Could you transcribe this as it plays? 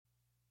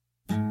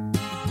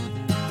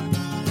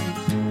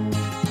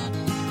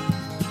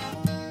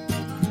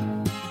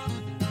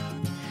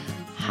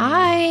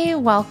Hi,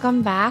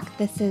 welcome back.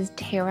 This is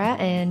Tara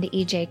and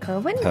EJ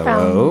Kerwin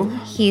Hello. from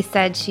He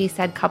Said, She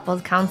Said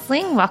Couples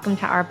Counseling. Welcome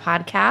to our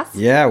podcast.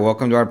 Yeah,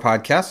 welcome to our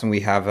podcast. And we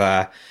have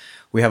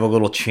a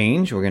little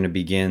change. We're going to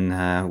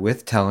begin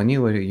with telling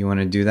you. You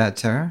want to do that,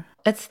 Tara?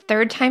 It's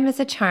third time is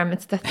a charm.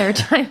 It's the third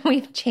time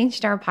we've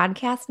changed our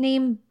podcast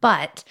name,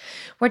 but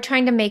we're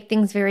trying to make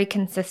things very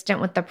consistent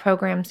with the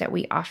programs that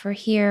we offer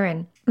here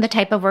and the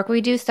type of work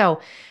we do. So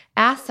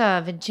as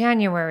of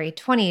January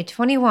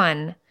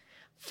 2021,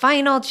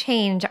 final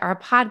change, our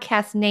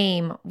podcast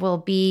name will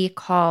be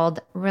called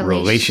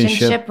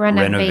Relationship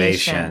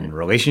Renovation.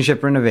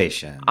 Relationship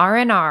Renovation.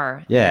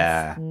 R&R.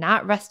 Yeah. It's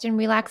not rest and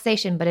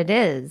relaxation, but it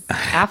is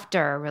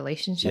after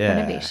Relationship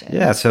Renovation.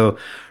 Yeah, so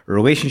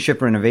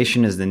Relationship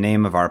Renovation is the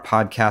name of our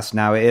podcast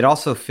now. It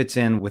also fits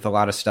in with a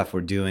lot of stuff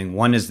we're doing.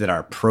 One is that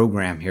our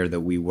program here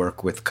that we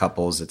work with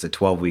couples, it's a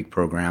 12-week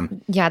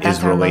program, that's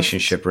is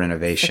Relationship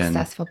Renovation.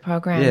 Successful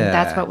program. Yeah.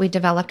 That's what we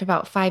developed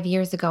about 5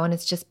 years ago, and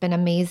it's just been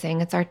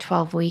amazing. It's our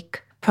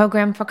 12-week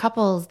program for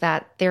couples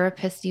that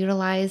therapists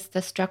utilize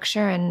the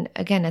structure, and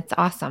again, it's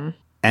awesome.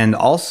 And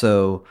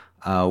also,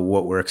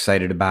 what we're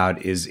excited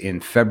about is in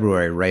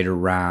February, right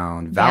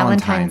around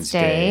Valentine's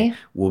Day,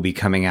 we'll be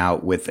coming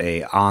out with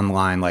a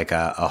online, like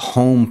a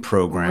home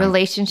program.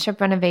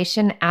 Relationship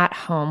Renovation at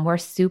home. We're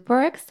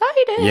super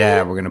excited.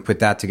 Yeah, we're going to put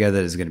that together.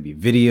 There's going to be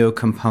video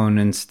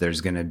components.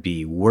 There's going to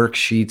be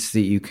worksheets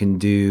that you can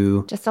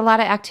do. Just a lot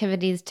of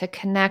activities to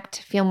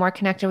connect, feel more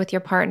connected with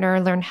your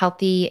partner, learn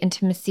healthy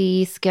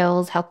intimacy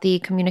skills, healthy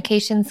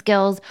communication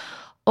skills.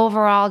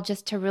 Overall,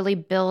 just to really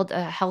build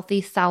a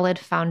healthy, solid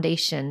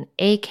foundation,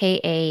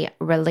 aka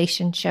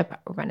Relationship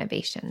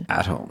Renovation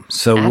at home.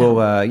 So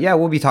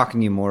we'll be talking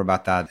to you more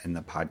about that in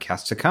the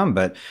podcast to come.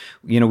 But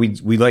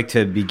we like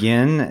to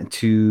begin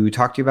to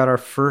talk to you about our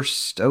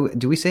first. Oh,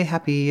 do we say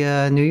Happy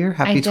New Year?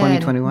 Happy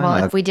 2021.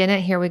 Well, if we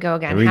didn't, here we go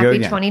again. Happy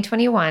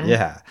 2021.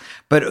 Yeah,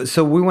 but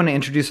so we want to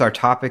introduce our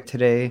topic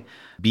today.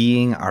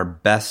 Being our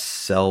best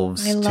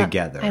selves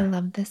together. I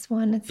love this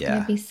one. It's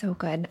going to be so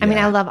good. I mean,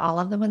 I love all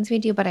of the ones we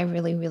do, but I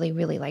really, really,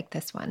 really like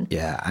this one.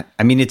 Yeah.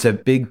 I mean, it's a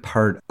big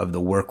part of the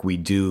work we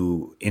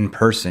do in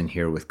person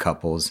here with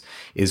couples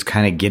is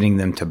kind of getting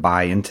them to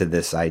buy into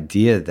this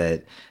idea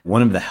that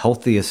one of the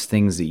healthiest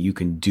things that you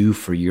can do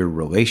for your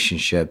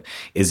relationship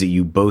is that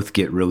you both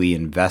get really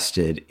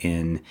invested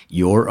in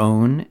your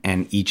own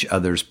and each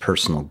other's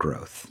personal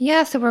growth.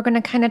 Yeah. So we're going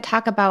to kind of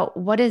talk about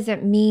what does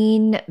it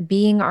mean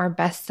being our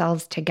best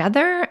selves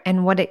together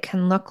and what it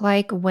can look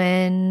like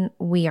when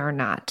we are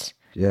not.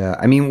 Yeah.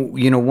 I mean,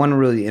 one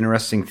really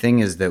interesting thing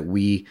is that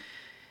we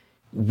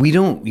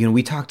don't,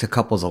 we talk to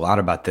couples a lot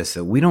about this,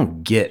 that we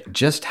don't get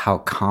just how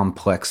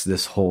complex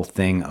this whole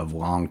thing of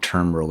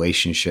long-term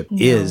relationship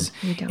is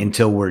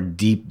until we're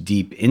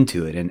deep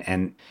into it.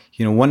 And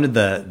one of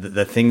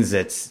the things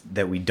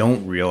that we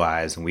don't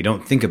realize and we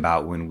don't think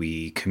about when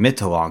we commit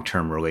to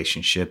long-term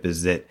relationship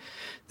is that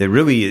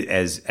really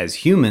as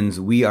humans,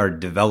 we are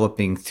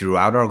developing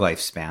throughout our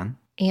lifespan.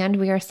 And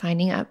we are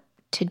signing up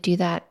to do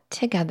that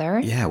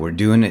together. Yeah, we're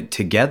doing it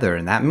together.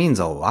 And that means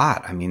a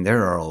lot. I mean,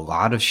 there are a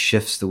lot of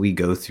shifts that we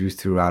go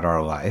throughout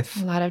our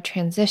life. A lot of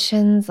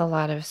transitions, a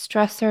lot of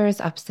stressors,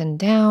 ups and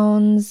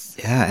downs.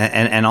 Yeah,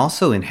 and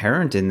also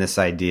inherent in this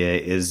idea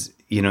is,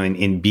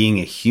 in being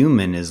a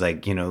human is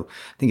like, I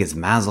think it's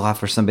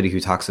Maslow or somebody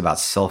who talks about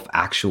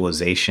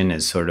self-actualization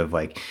as sort of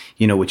like,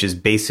 which is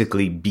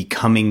basically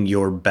becoming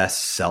your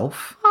best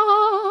self.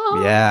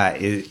 Yeah,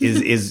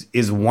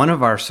 is one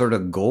of our sort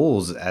of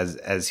goals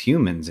as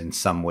humans in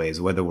some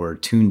ways, whether we're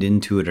tuned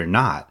into it or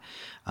not.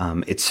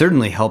 It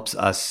certainly helps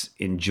us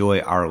enjoy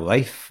our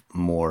life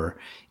more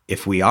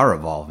if we are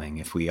evolving,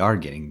 if we are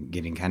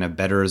getting kind of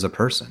better as a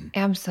person.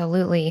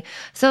 Absolutely.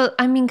 So,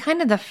 I mean,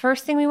 kind of the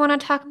first thing we want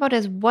to talk about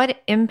is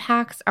what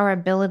impacts our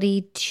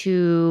ability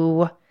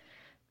to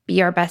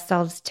be our best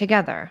selves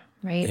together,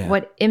 right? Yeah.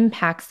 What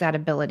impacts that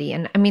ability?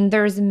 And I mean,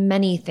 there's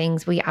many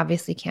things. We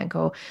obviously can't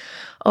go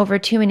over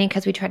too many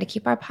because we try to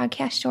keep our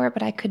podcast short,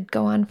 but I could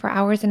go on for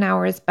hours and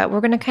hours, but we're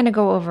going to kind of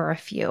go over a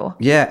few.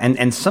 Yeah.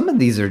 And some of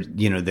these are,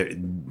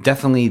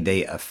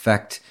 they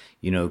affect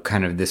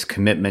kind of this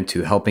commitment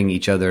to helping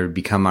each other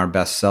become our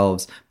best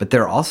selves. But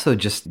they're also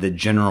just the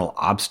general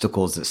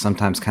obstacles that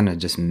sometimes kind of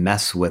just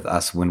mess with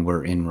us when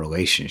we're in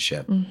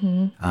relationship.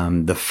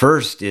 Mm-hmm. The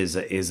first is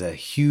a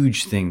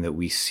huge thing that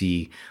we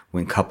see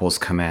when couples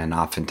come in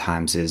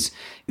oftentimes is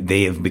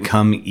they have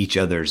become each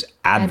other's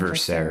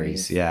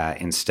adversaries. Yeah,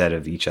 instead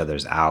of each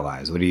other's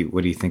allies. What do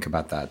you think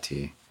about that,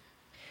 T?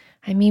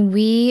 I mean,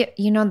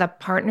 the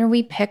partner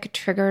we pick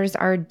triggers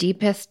our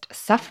deepest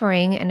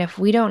suffering. And if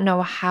we don't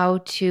know how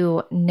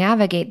to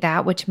navigate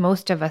that, which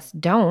most of us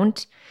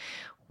don't,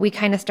 we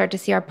kind of start to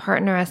see our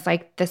partner as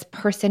like this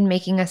person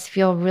making us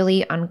feel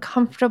really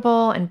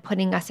uncomfortable and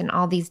putting us in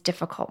all these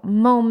difficult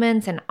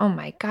moments. And oh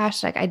my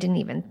gosh, like I didn't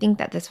even think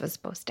that this was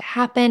supposed to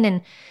happen.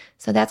 And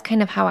so that's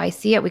kind of how I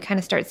see it. We kind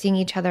of start seeing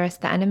each other as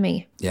the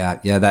enemy. Yeah.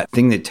 That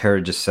thing that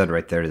Tara just said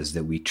right there is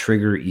that we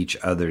trigger each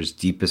other's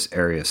deepest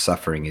area of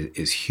suffering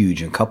is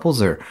huge. And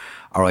couples are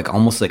are like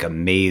almost like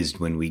amazed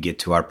when we get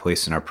to our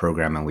place in our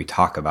program and we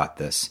talk about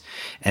this.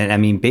 And I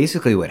mean,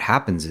 basically what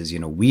happens is,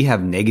 we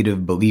have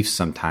negative beliefs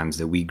sometimes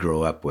that we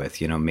grow up with.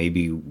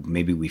 Maybe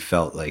we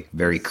felt like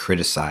very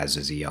criticized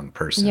as a young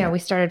person. Yeah, we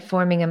started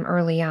forming them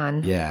early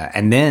on. Yeah.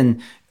 And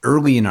then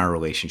early in our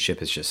relationship,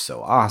 it's just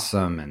so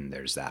awesome. And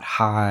there's that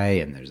high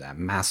and there's that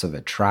massive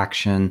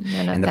attraction.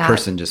 And the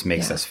person just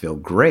makes us feel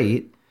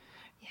great.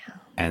 Yeah.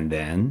 And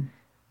then...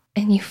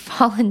 And you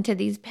fall into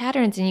these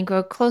patterns and you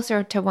grow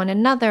closer to one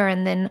another.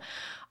 And then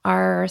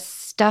our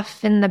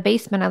stuff in the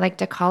basement, I like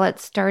to call it,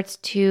 starts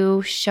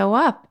to show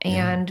up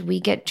and we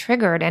get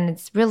triggered. And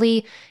it's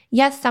really,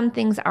 yes, some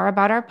things are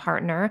about our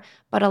partner,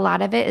 but a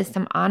lot of it is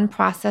some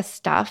unprocessed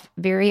stuff,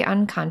 very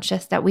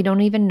unconscious, that we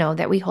don't even know,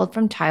 that we hold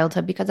from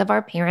childhood because of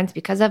our parents,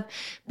 because of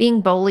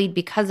being bullied,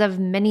 because of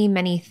many,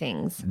 many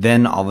things.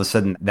 Then all of a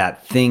sudden,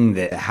 that thing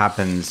that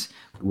happens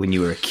when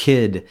you were a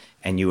kid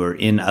and you were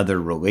in other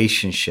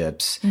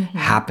relationships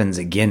happens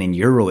again in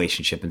your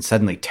relationship. And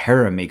suddenly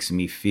Tara makes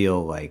me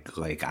feel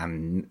like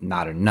I'm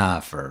not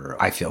enough, or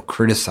I feel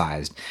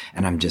criticized.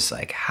 And I'm just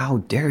like, how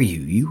dare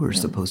you? You were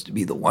supposed to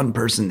be the one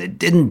person that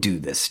didn't do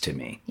this to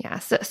me. Yeah.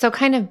 So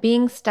kind of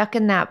being stuck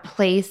in that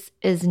place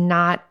is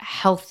not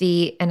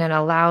healthy, and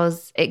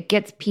it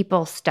gets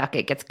people stuck.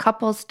 It gets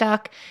couples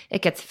stuck.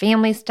 It gets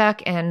family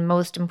stuck. And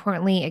most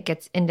importantly, it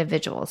gets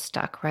individuals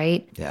stuck,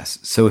 right? Yes.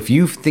 So if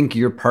you think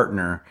your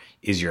partner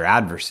is your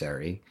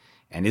adversary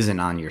and isn't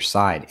on your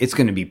side, it's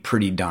going to be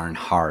pretty darn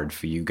hard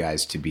for you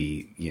guys to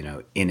be,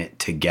 in it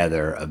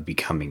together of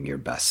becoming your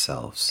best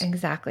selves.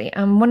 Exactly.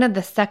 One of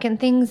the second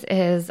things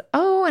is,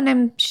 and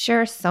I'm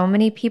sure so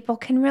many people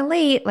can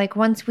relate, like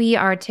once we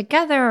are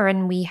together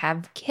and we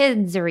have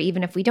kids, or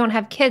even if we don't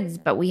have kids,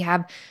 but we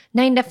have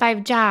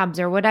 9-to-5 jobs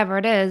or whatever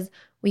it is,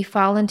 we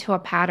fall into a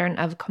pattern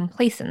of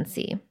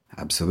complacency.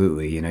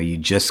 Absolutely. You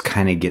just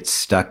kind of get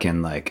stuck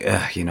in like,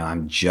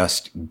 I'm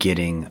just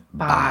getting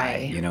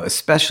by,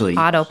 especially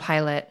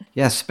autopilot.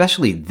 Yeah.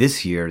 Especially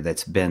this year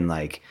that's been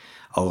like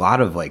a lot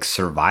of like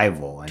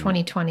survival. And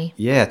 2020.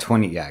 Yeah.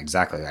 Yeah,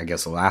 exactly. I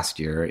guess last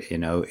year,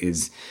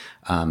 is,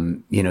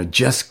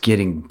 just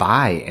getting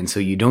by. And so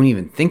you don't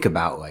even think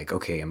about like,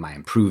 okay, am I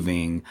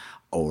improving?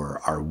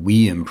 Or are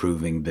we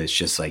improving? But it's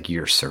just like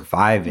you're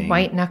surviving.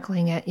 White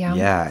knuckling it, yeah.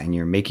 Yeah, and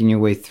you're making your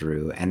way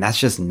through. And that's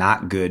just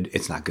not good.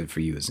 It's not good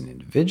for you as an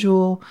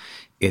individual.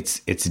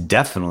 It's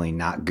definitely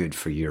not good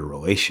for your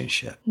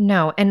relationship.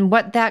 No, and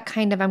what that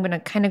I'm going to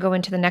kind of go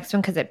into the next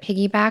one because it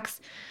piggybacks.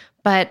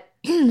 But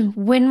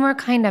when we're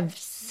kind of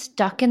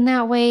stuck in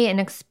that way, and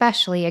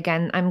especially,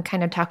 again, I'm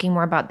kind of talking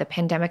more about the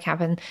pandemic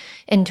happened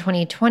in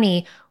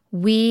 2020,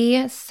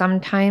 we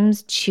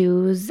sometimes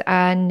choose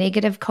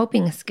negative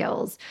coping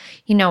skills.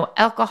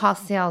 Alcohol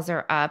sales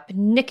are up,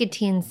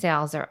 nicotine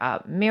sales are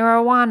up,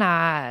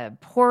 marijuana,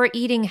 poor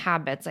eating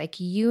habits, like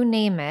you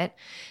name it.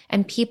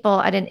 And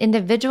people at an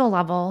individual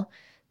level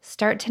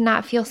start to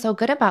not feel so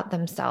good about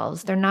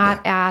themselves. They're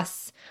not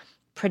as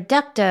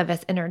productive,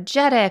 as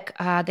energetic.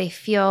 They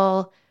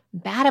feel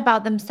bad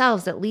about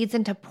themselves. It leads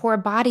into poor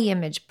body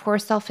image, poor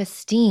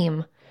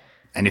self-esteem.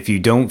 And if you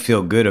don't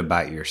feel good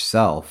about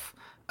yourself,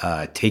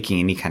 taking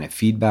any kind of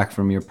feedback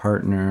from your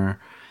partner,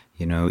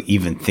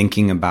 even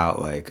thinking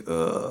about like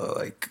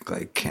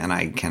can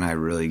I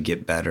really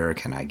get better?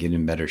 Can I get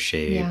in better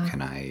shape? Yeah.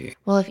 Can I?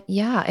 Well,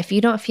 if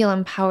you don't feel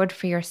empowered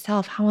for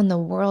yourself, how in the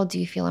world do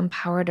you feel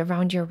empowered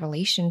around your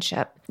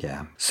relationship?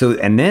 Yeah. So,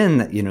 and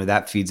then,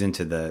 that feeds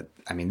into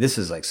this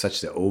is like such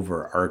the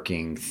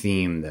overarching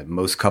theme that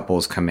most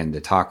couples come in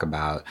to talk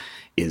about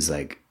is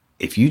like,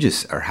 if you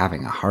just are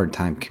having a hard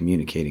time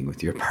communicating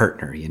with your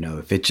partner,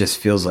 if it just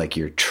feels like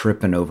you're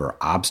tripping over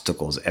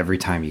obstacles every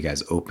time you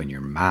guys open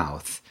your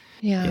mouth,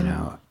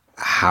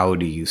 how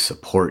do you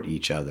support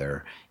each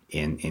other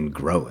in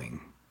growing?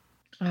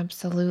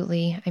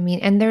 Absolutely.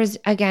 And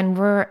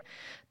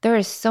there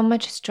is so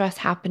much stress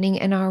happening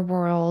in our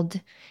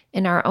world,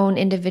 in our own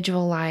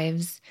individual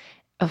lives,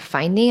 of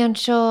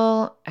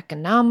financial,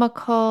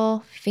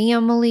 economical,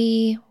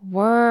 family,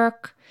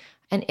 work,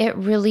 and it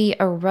really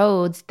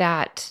erodes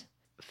that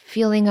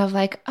feeling of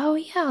like,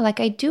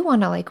 I do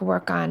want to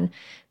work on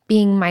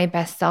being my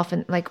best self.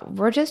 And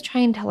we're just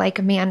trying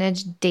to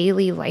manage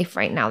daily life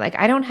right now.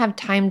 I don't have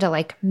time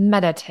to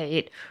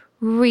meditate,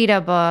 read a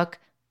book,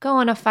 go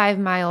on a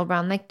 5-mile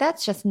run.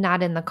 That's just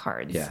not in the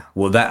cards. Yeah.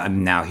 Well, that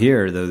now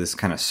here though, this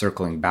kind of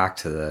circling back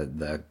to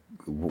the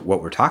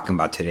what we're talking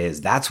about today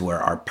is that's where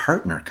our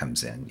partner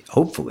comes in.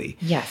 Hopefully,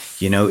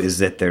 yes, is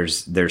that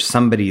there's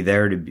somebody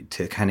there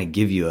to kind of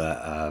give you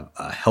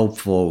a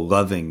helpful,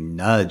 loving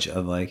nudge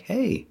of like,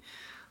 hey,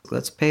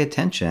 let's pay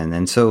attention.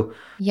 And so,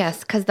 yes,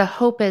 because the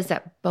hope is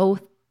that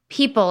both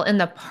people in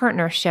the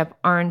partnership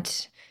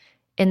aren't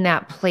in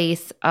that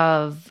place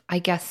of, I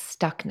guess,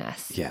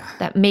 stuckness. Yeah.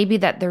 That maybe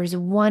that there's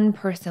one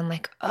person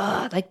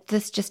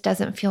this just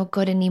doesn't feel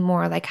good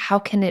anymore. How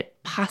can it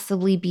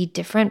possibly be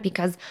different?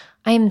 Because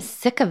I'm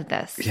sick of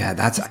this. Yeah,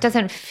 this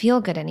doesn't feel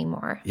good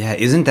anymore. Yeah,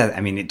 isn't that,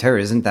 I mean,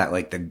 Tara, isn't that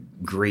like the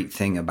great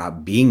thing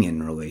about being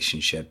in a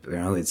relationship? You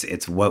know,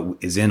 it's what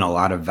is in a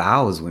lot of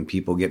vows when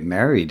people get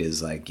married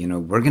is like, you know,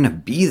 we're going to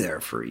be there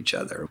for each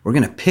other. We're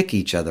going to pick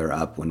each other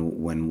up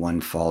when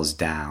one falls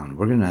down.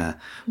 We're going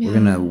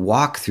to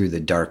walk through the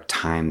dark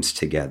times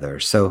together.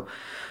 So,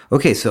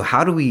 okay, so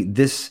how do we,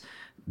 this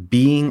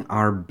being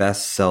our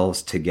best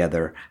selves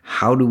together,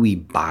 how do we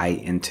buy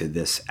into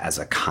this as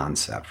a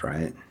concept,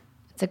 right?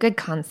 It's a good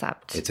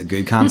concept. It's a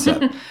good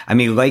concept. I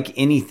mean, like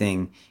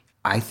anything,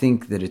 I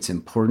think that it's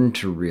important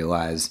to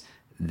realize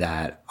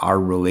that our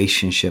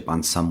relationship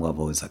on some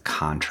level is a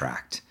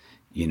contract,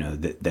 you know,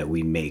 that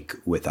we make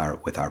with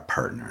our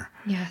partner.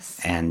 Yes.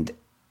 And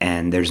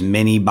there's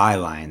many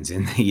bylines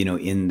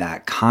in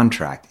that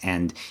contract.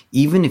 And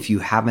even if you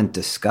haven't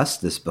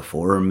discussed this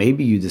before, or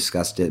maybe you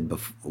discussed it a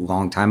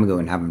long time ago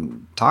and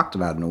haven't talked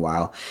about it in a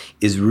while,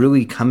 is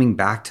really coming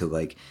back to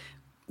like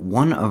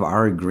one of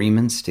our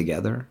agreements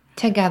together.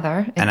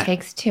 It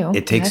takes two.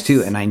 It takes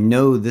two. And I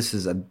know this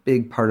is a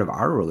big part of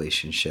our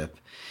relationship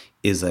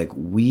is like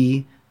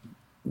we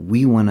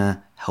want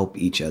to help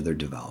each other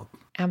develop.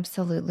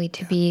 Absolutely.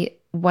 To be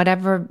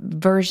whatever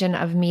version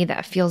of me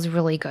that feels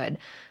really good.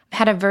 I've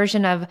had a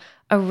version of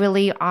a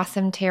really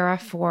awesome Tara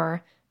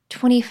for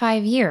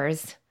 25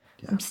 years.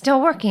 Yeah. I'm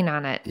still working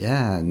on it.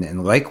 Yeah.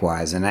 And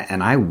likewise. And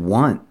I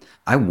want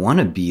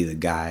to be the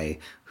guy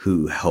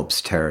who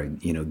helps Tara,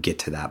 you know, get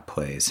to that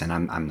place. And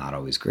I'm not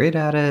always great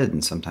at it.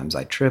 And sometimes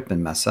I trip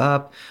and mess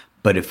up.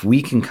 But if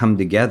we can come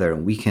together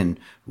and we can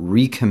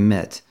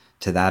recommit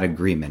to that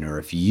agreement, or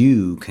if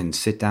you can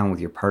sit down with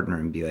your partner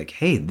and be like,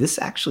 hey, this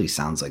actually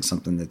sounds like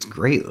something that's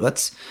great.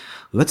 Let's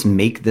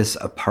make this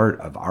a part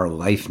of our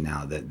life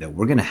now, that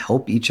we're going to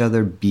help each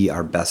other be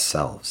our best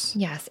selves.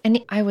 Yes. And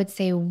I would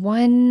say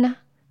one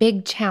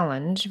big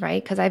challenge,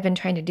 right? Because I've been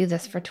trying to do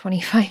this for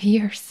 25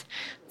 years.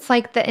 It's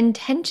like the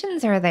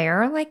intentions are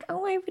there. Like,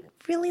 oh, I would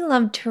really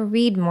love to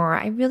read more.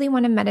 I really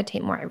want to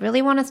meditate more. I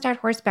really want to start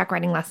horseback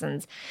riding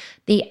lessons.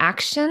 The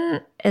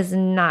action is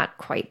not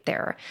quite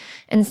there.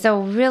 And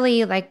so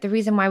really, like, the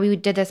reason why we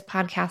did this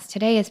podcast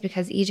today is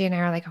because EJ and I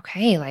are like,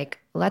 okay, like,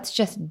 let's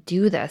just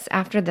do this.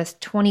 After this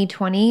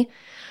 2020,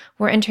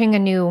 we're entering a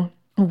new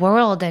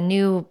world, a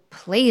new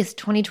place.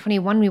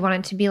 2021, we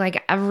want it to be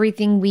like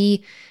everything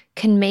we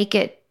can make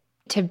it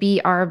to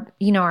be our,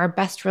 you know, our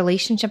best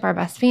relationship, our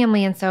best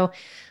family. And so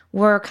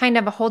we're kind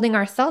of holding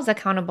ourselves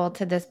accountable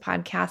to this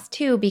podcast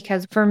too,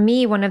 because for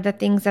me, one of the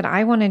things that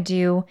I want to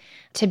do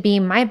to be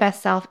my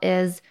best self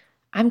is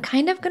I'm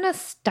kind of going to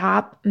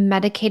stop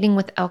medicating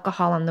with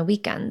alcohol on the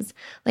weekends.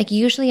 Like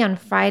usually on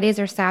Fridays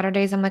or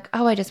Saturdays, I'm like,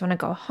 oh, I just want to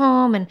go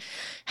home and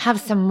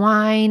have some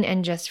wine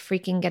and just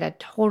freaking get a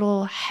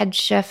total head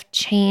shift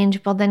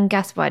change. Well, then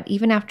guess what?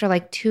 Even after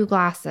like 2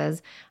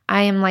 glasses,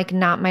 I am like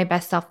not my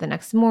best self the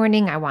next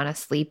morning. I want to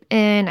sleep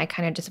in. I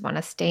kind of just want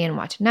to stay and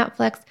watch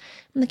Netflix.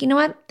 I'm like, you know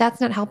what?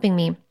 That's not helping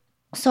me.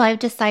 So I've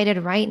decided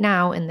right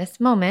now in this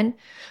moment,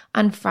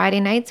 on Friday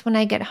nights when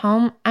I get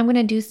home, I'm going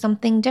to do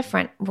something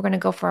different. We're going to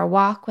go for a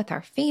walk with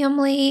our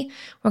family.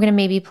 We're going to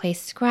maybe play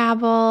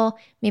Scrabble,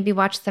 maybe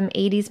watch some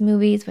 80s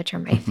movies, which are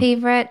my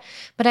favorite.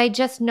 But I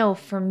just know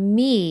for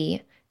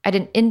me, at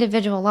an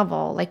individual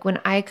level, like when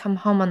I come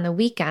home on the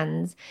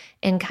weekends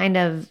and kind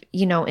of,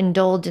 you know,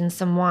 indulge in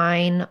some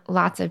wine,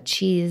 lots of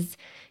cheese,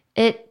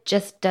 it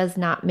just does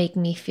not make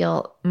me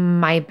feel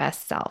my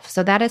best self.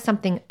 So that is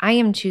something I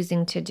am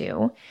choosing to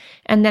do.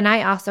 And then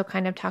I also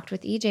kind of talked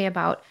with EJ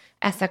about,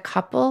 as a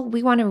couple,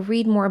 we want to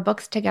read more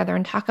books together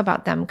and talk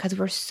about them because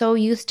we're so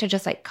used to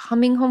just like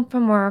coming home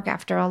from work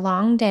after a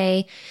long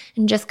day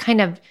and just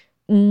kind of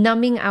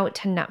numbing out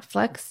to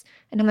Netflix.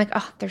 And I'm like,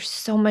 oh, there's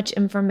so much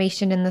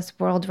information in this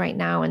world right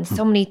now and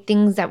so many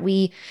things that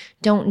we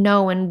don't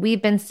know. And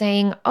we've been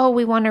saying, oh,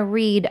 we want to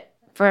read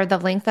for the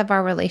length of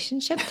our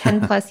relationship,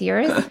 10 plus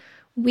years.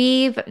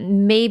 We've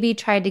maybe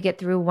tried to get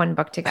through 1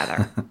 book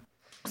together.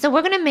 So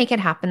we're going to make it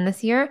happen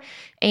this year.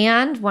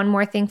 And one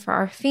more thing for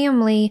our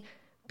family,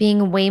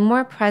 being way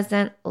more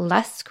present,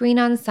 less screen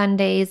on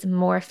Sundays,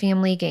 more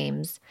family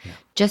games. Yeah.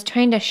 Just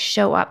trying to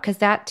show up, because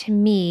that to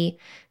me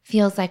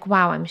feels like,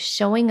 wow, I'm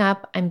showing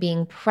up, I'm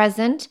being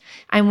present,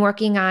 I'm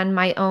working on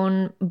my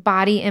own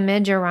body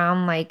image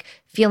around like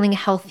feeling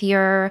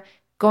healthier,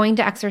 going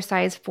to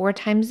exercise 4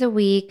 times a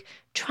week,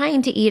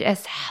 trying to eat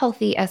as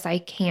healthy as I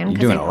can.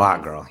 You're doing a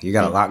lot, girl. You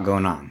got a lot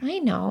going on. I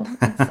know.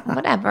 It's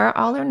whatever.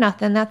 All or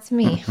nothing. That's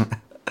me.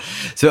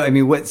 So, I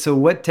mean,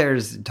 what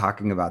Tara's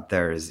talking about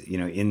there is, you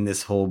know, in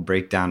this whole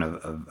breakdown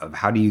of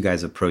how do you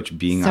guys approach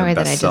being our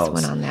best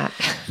selves. Sorry that I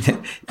just went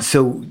on that.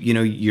 So, you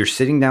know, you're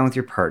sitting down with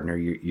your partner,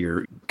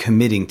 you're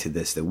committing to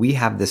this, that we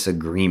have this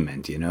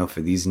agreement, you know,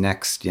 for these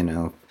next, you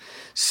know,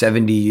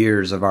 70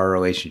 years of our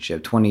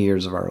relationship, 20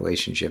 years of our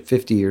relationship,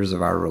 50 years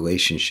of our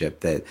relationship,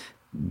 that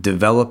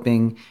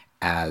developing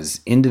as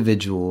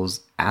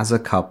individuals, as a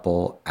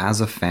couple, as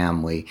a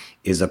family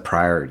is a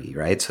priority,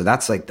 right? So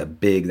that's like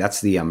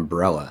that's the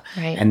umbrella.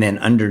 Right. And then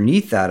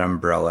underneath that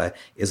umbrella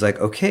is like,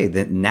 okay,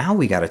 then now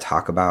we got to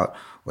talk about,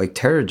 like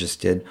Tara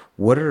just did,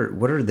 what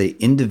are the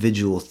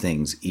individual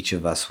things each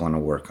of us want to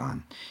work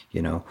on?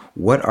 You know,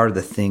 what are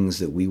the things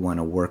that we want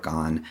to work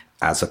on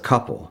as a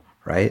couple?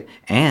 Right.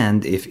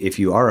 And if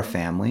you are a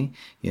family,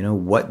 you know,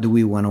 what do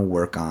we want to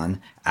work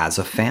on as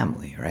a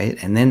family? Right.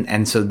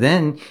 And so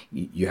then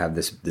you have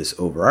this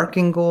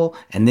overarching goal,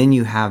 and then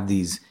you have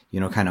these, you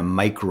know, kind of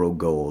micro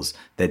goals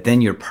that then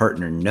your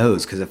partner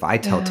knows. Because if I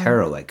tell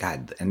Tara, like,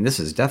 God, and this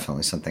is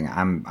definitely something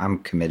I'm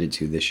committed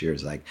to this year,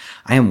 is like,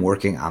 I am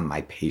working on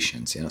my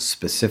patience, you know,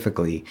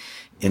 specifically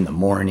in the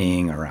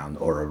morning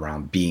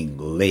around being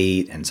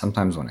late. And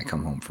sometimes when I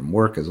come home from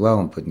work as well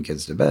and putting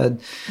kids to bed,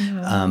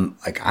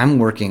 like I'm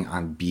working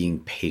on being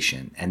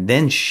patient. And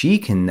then she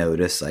can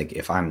notice, like,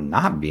 if I'm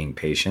not being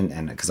patient,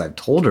 and because I've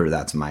told her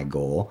that's my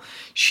goal,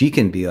 she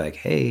can be like,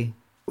 hey,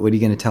 what are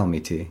you going to tell me,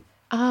 T?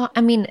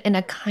 I mean, in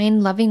a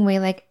kind, loving way,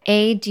 like,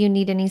 do you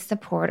need any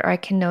support? Or I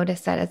can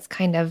notice that it's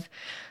kind of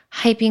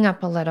hyping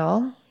up a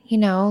little, you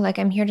know, like,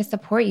 I'm here to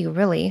support you,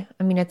 really.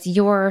 I mean, it's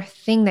your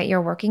thing that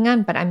you're working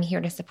on, but I'm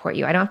here to support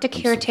you. I don't have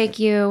to caretake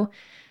you.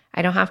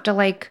 I don't have to,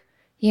 like,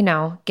 you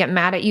know, get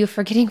mad at you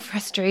for getting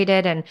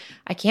frustrated. And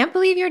I can't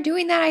believe you're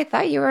doing that. I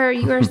thought you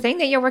were saying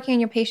that you're working on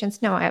your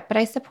patience. No, but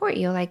I support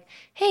you. Like,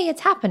 hey,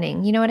 it's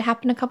happening. You know, it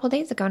happened a couple of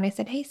days ago. And I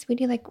said, hey,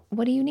 sweetie, like,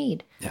 what do you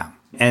need? Yeah.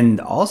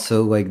 And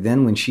also, like,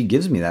 then when she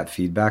gives me that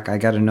feedback, I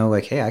got to know,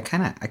 like, hey, I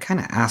kind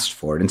of asked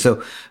for it. And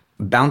so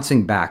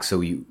bouncing back,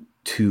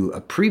 to a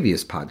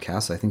previous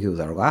podcast, I think it was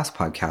our last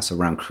podcast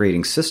around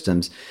creating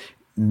systems.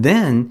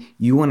 Then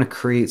you want to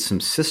create some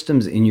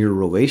systems in your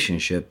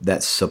relationship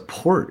that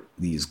support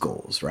these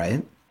goals,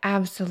 right?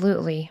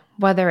 Absolutely.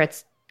 Whether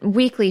it's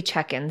weekly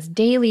check-ins,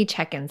 daily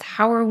check-ins,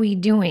 how are we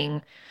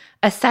doing?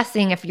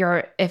 Assessing if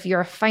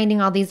you're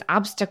finding all these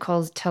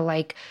obstacles to,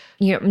 like,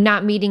 you're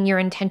not meeting your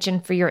intention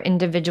for your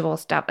individual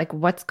stuff, like,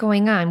 what's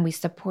going on? We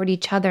support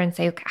each other and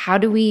say, okay, how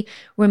do we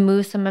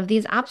remove some of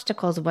these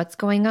obstacles? What's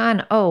going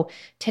on? Oh,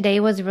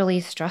 today was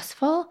really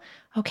stressful.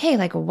 Okay,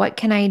 like, what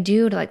can I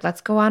do to, like,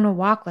 let's go on a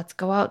walk, let's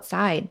go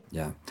outside.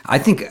 Yeah. I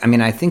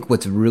think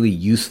what's really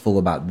useful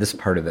about this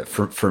part of it,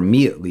 for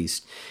me at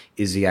least,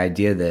 is the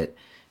idea that,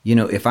 you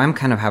know, if I'm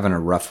kind of having a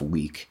rough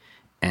week,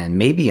 and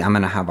maybe I'm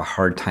going to have a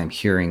hard time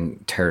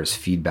hearing Tara's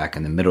feedback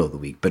in the middle of the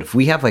week. But if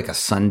we have like a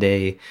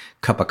Sunday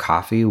cup of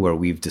coffee where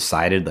we've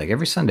decided, like,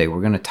 every Sunday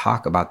we're going to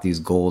talk about these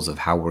goals of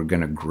how we're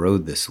going to grow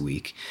this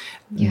week,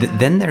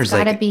 then there's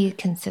gotta like, be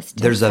consistent.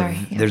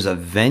 There's a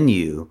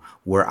venue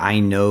where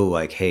I know,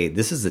 like, hey,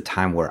 this is the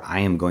time where I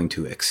am going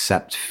to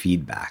accept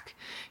feedback.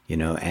 You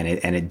know, and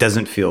it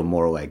doesn't feel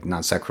more like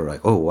non sequitur,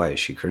 like, oh, why is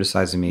she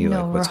criticizing me?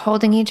 No, like, we're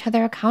holding each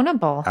other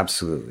accountable.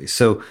 Absolutely.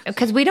 So,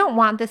 because we don't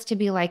want this to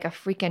be like a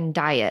freaking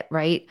diet,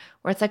 right?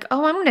 Where it's like,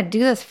 oh, I'm going to do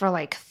this for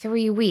like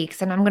 3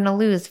 weeks and I'm going to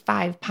lose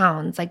 5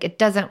 pounds. Like, it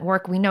doesn't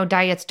work. We know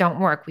diets don't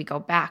work. We go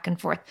back and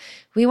forth.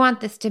 We want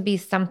this to be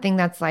something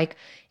that's like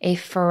a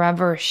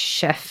forever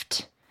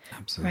shift.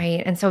 Absolutely.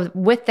 Right? And so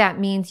with that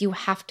means you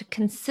have to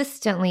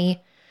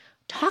consistently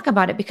talk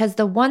about it, because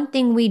the one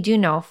thing we do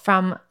know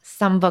from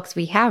some books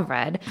we have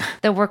read,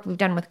 the work we've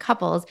done with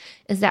couples,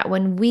 is that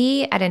when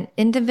we at an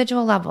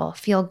individual level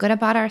feel good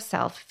about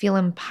ourselves, feel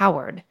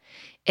empowered,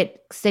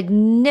 it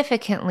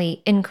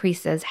significantly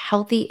increases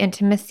healthy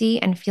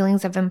intimacy and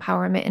feelings of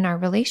empowerment in our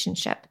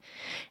relationship.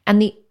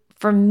 And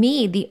for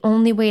me, the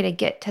only way to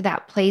get to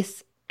that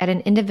place at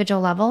an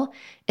individual level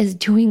is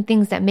doing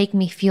things that make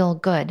me feel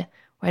good,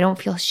 where I don't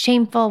feel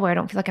shameful, where I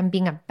don't feel like I'm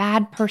being a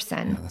bad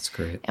person. Yeah, that's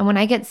great. And when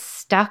I get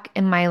stuck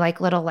in my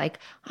little,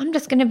 I'm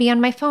just going to be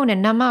on my phone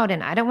and numb out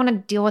and I don't want to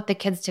deal with the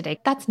kids today,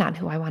 that's not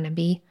who I want to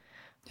be.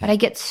 Yeah. But I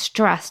get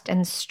stressed,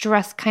 and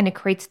stress kind of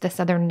creates this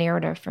other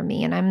narrative for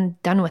me, and I'm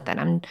done with it.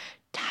 I'm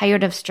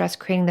tired of stress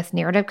creating this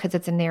narrative, because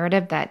it's a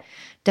narrative that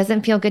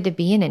doesn't feel good to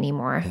be in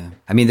anymore. Yeah.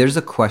 I mean, there's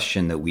a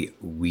question that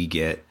we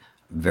get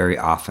very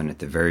often at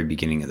the very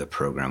beginning of the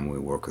program when we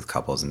work with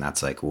couples, and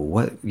that's like, well,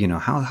 what, you know,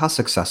 how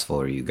successful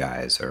are you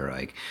guys? Or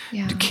like,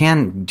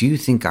 do you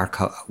think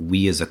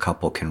we as a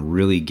couple can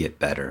really get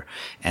better?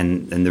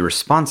 And the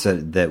response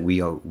that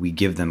we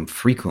give them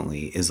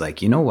frequently is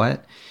like, you know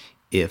what?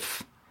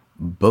 If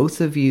both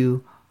of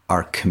you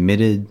are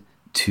committed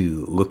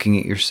to looking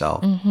at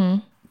yourself,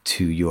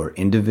 to your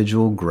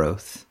individual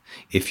growth,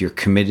 if you're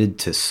committed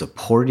to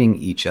supporting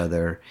each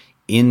other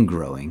in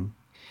growing,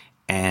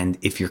 and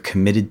if you're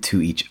committed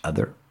to each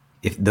other,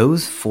 if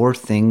those 4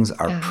 things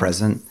are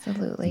present,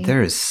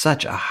 there is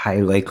such a high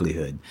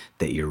likelihood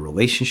that your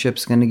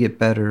relationship's going to get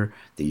better,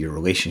 that your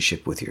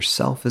relationship with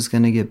yourself is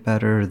going to get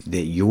better,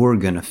 that you're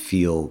going to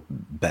feel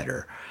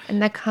better.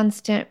 And the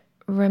constant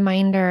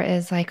reminder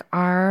is, like,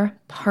 our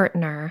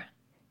partner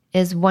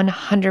is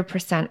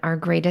 100% our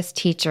greatest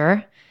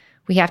teacher.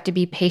 We have to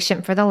be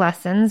patient for the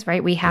lessons,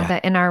 right? We have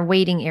that in our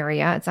waiting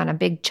area. It's on a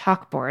big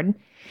chalkboard.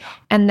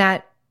 And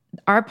that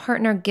our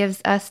partner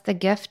gives us the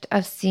gift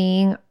of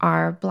seeing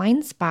our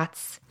blind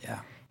spots.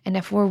 Yeah. And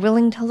if we're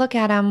willing to look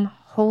at them,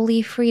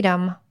 holy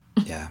freedom.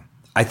 Yeah.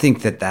 I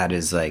think that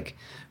is like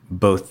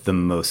both the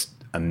most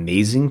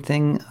amazing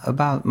thing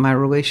about my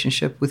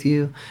relationship with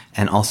you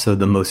and also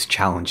the most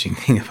challenging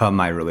thing about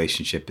my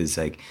relationship is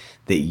like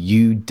that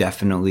you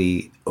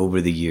definitely over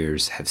the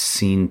years have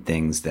seen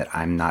things that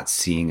I'm not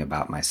seeing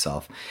about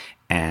myself.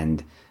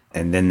 And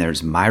then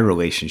there's my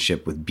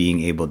relationship with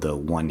being able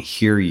to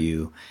hear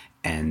you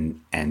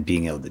and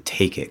being able to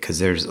take it. Cause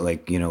there's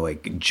like,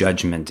 like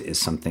judgment is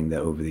something that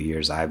over the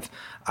years I've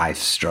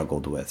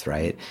struggled with.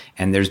 Right.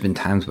 And there's been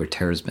times where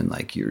Tara's been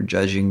like, you're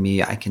judging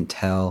me. I can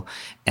tell.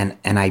 And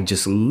I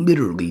just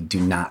literally do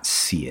not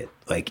see it.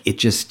 Like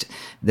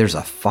there's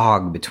a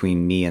fog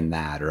between me and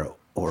that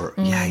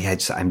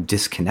I'm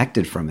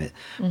disconnected from it.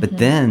 Mm-hmm. But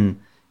then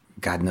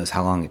God knows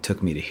how long it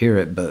took me to hear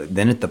it. But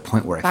then at the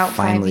point where About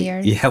 5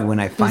 years.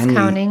 when I finally,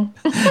 counting?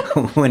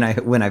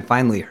 when I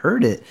finally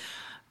heard it,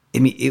 I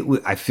mean,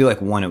 I feel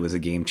like it was a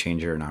game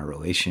changer in our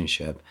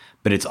relationship,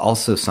 but it's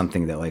also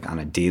something that like on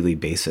a daily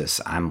basis,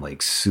 I'm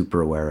like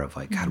super aware of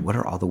like, God, what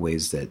are all the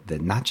ways that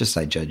not just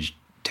I judge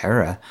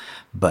Tara,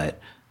 but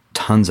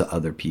tons of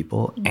other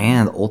people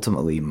and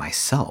ultimately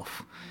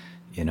myself,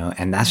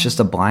 and that's just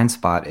a blind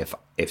spot.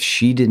 If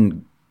she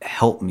didn't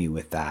help me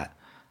with that,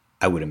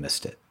 I would have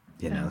missed it,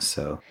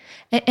 so.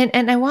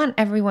 And I want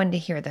everyone to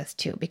hear this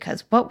too,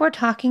 because what we're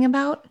talking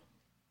about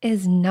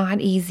is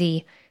not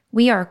easy.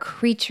 We are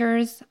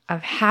creatures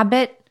of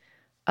habit,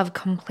 of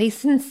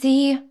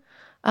complacency,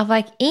 of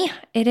like,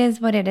 it is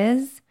what it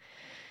is.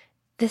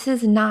 This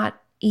is not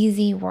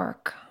easy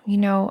work.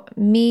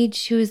 Me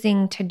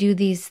choosing to do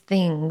these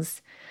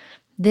things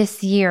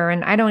this year,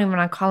 and I don't even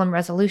want to call them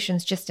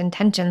resolutions, just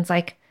intentions.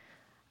 Like,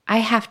 I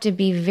have to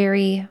be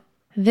very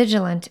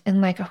vigilant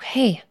and like,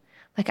 okay,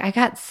 like I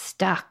got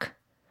stuck,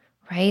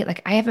 right?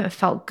 Like I haven't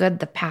felt good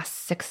the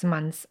past 6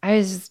 months. I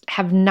just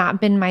have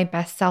not been my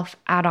best self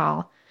at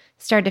all.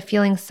 Started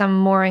feeling some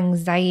more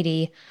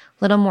anxiety,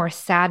 a little more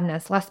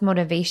sadness, less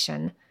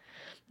motivation.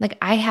 Like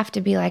I have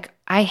to be like,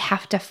 I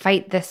have to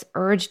fight this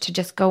urge to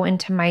just go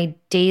into my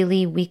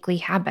daily, weekly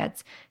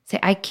habits. Say,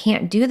 I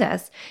can't do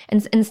this.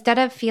 And instead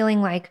of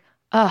feeling like,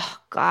 oh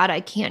God,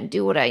 I can't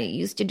do what I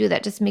used to do,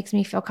 that just makes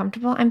me feel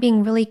comfortable, I'm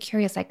being really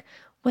curious, like,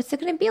 what's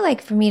it going to be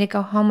like for me to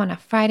go home on a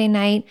Friday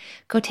night,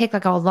 go take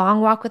like a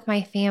long walk with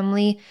my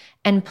family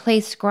and play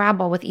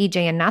Scrabble with EJ,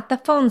 and not the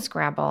phone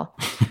Scrabble,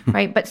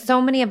 right? But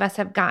so many of us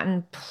have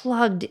gotten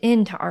plugged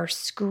into our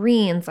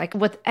screens, like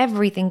with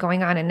everything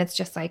going on. And it's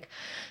just like,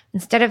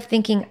 instead of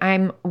thinking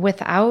I'm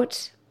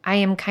without, I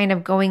am kind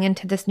of going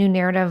into this new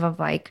narrative of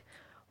like,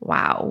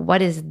 wow,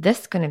 what is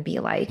this going to be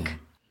like?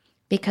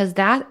 Because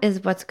that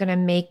is what's going to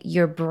make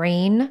your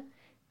brain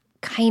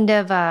kind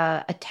of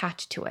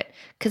attached to it.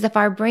 Because if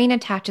our brain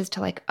attaches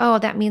to like, oh,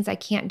 that means I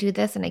can't do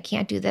this and I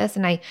can't do this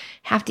and I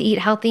have to eat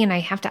healthy and I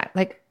have to,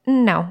 like,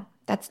 no,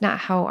 that's not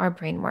how our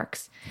brain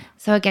works.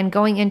 So again,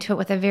 going into it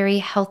with a very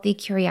healthy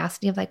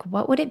curiosity of like,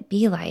 what would it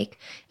be like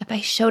if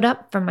I showed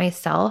up for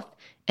myself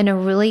in a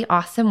really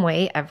awesome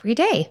way every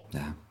day?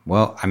 Yeah.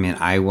 Well, I mean,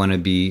 I want to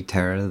be,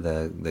 Tara,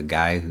 the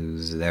guy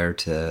who's there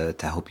to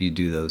help you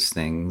do those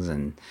things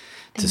and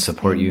to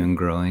support you in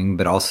growing,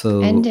 but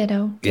also and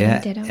ditto.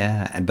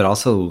 But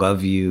also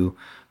love you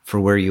for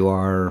where you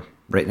are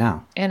right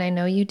now. And I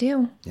know you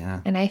do.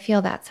 Yeah. And I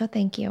feel that. So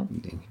thank you.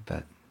 You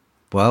bet.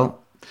 Well,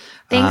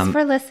 thanks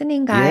for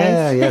listening,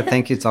 guys. Yeah.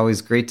 Thank you. It's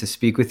always great to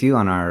speak with you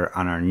on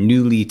our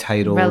newly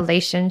titled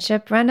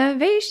Relationship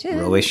Renovation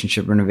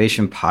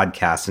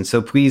podcast. And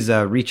so please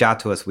reach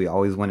out to us. We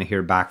always want to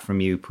hear back from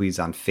you. Please,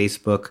 on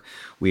Facebook,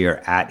 we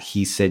are at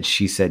He Said,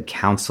 She Said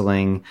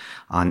Counseling.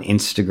 On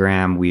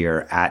Instagram, we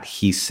are at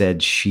He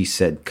Said, She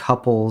Said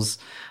Couples.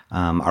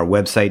 Our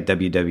website,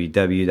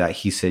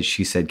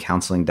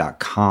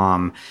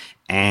 www.hesaidshessaidcounseling.com.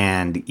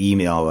 And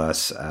email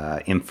us,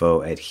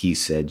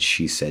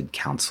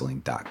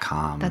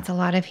 info@hesaidshessaidcounseling.com. That's a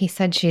lot of he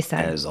said, she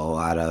said. There's a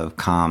lot of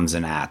comms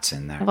and ats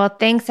in there. Well,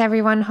 thanks,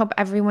 everyone. Hope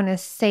everyone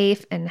is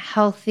safe and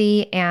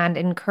healthy, and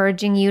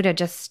encouraging you to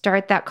just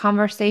start that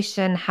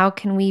conversation. How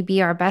can we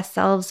be our best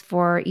selves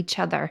for each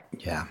other?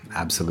 Yeah,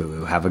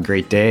 absolutely. Have a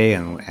great day,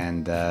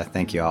 and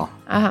thank you all.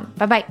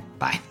 Bye-bye.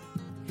 Bye.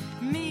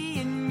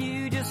 Me and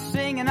you just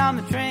singing on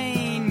the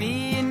train.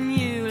 Me and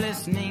you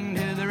listening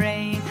to the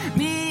rain.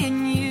 Me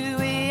and you,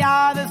 we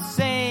are the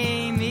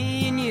same.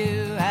 Me and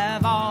you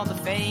have all the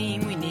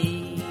fame we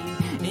need.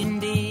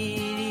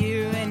 Indeed,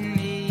 you and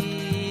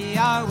me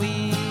are we.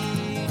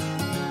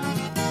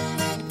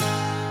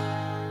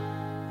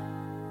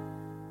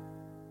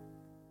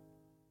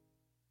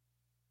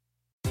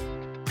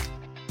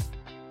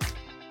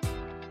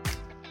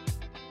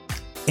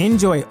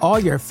 Enjoy all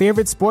your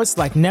favorite sports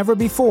like never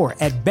before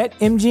at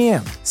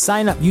BetMGM.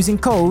 Sign up using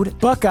code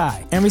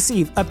Buckeye and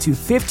receive up to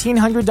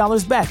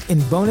 $1,500 back in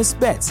bonus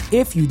bets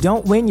if you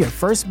don't win your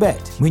first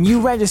bet. When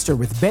you register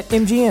with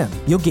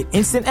BetMGM, you'll get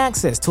instant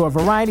access to a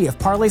variety of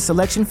parlay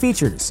selection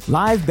features,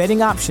 live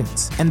betting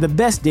options, and the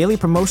best daily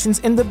promotions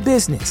in the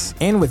business.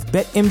 And with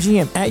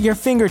BetMGM at your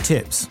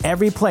fingertips,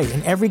 every play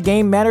and every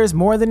game matters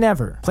more than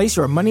ever. Place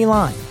your money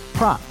line,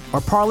 prop, or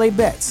parlay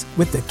bets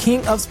with the king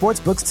of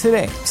sportsbooks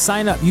today.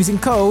 Sign up using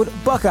code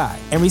Buckeye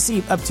and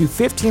receive up to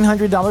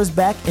 $1,500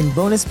 back in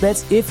bonus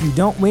bets if you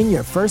don't win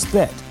your first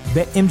bet.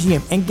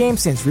 BetMGM and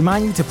GameSense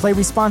remind you to play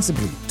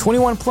responsibly.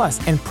 21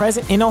 plus and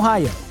present in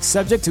Ohio,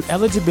 subject to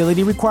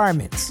eligibility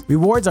requirements.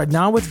 Rewards are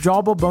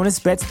non-withdrawable bonus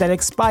bets that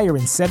expire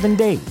in 7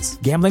 days.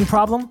 Gambling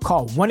problem?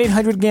 Call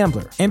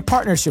 1-800-GAMBLER in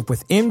partnership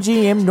with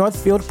MGM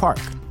Northfield Park.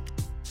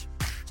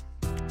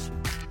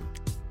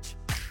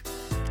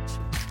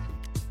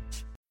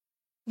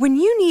 When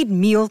you need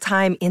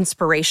mealtime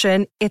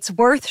inspiration, it's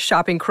worth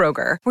shopping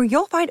Kroger, where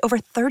you'll find over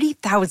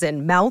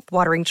 30,000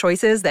 mouth-watering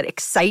choices that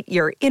excite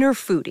your inner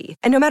foodie.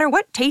 And no matter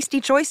what tasty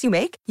choice you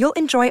make, you'll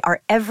enjoy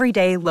our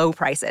everyday low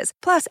prices,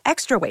 plus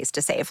extra ways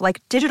to save,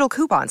 like digital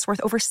coupons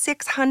worth over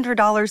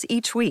 $600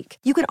 each week.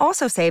 You can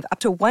also save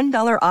up to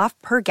 $1 off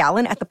per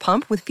gallon at the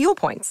pump with fuel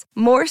points.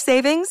 More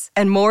savings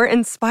and more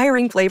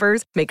inspiring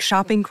flavors make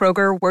shopping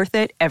Kroger worth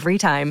it every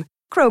time.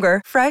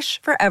 Kroger,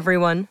 fresh for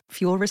everyone.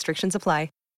 Fuel restrictions apply.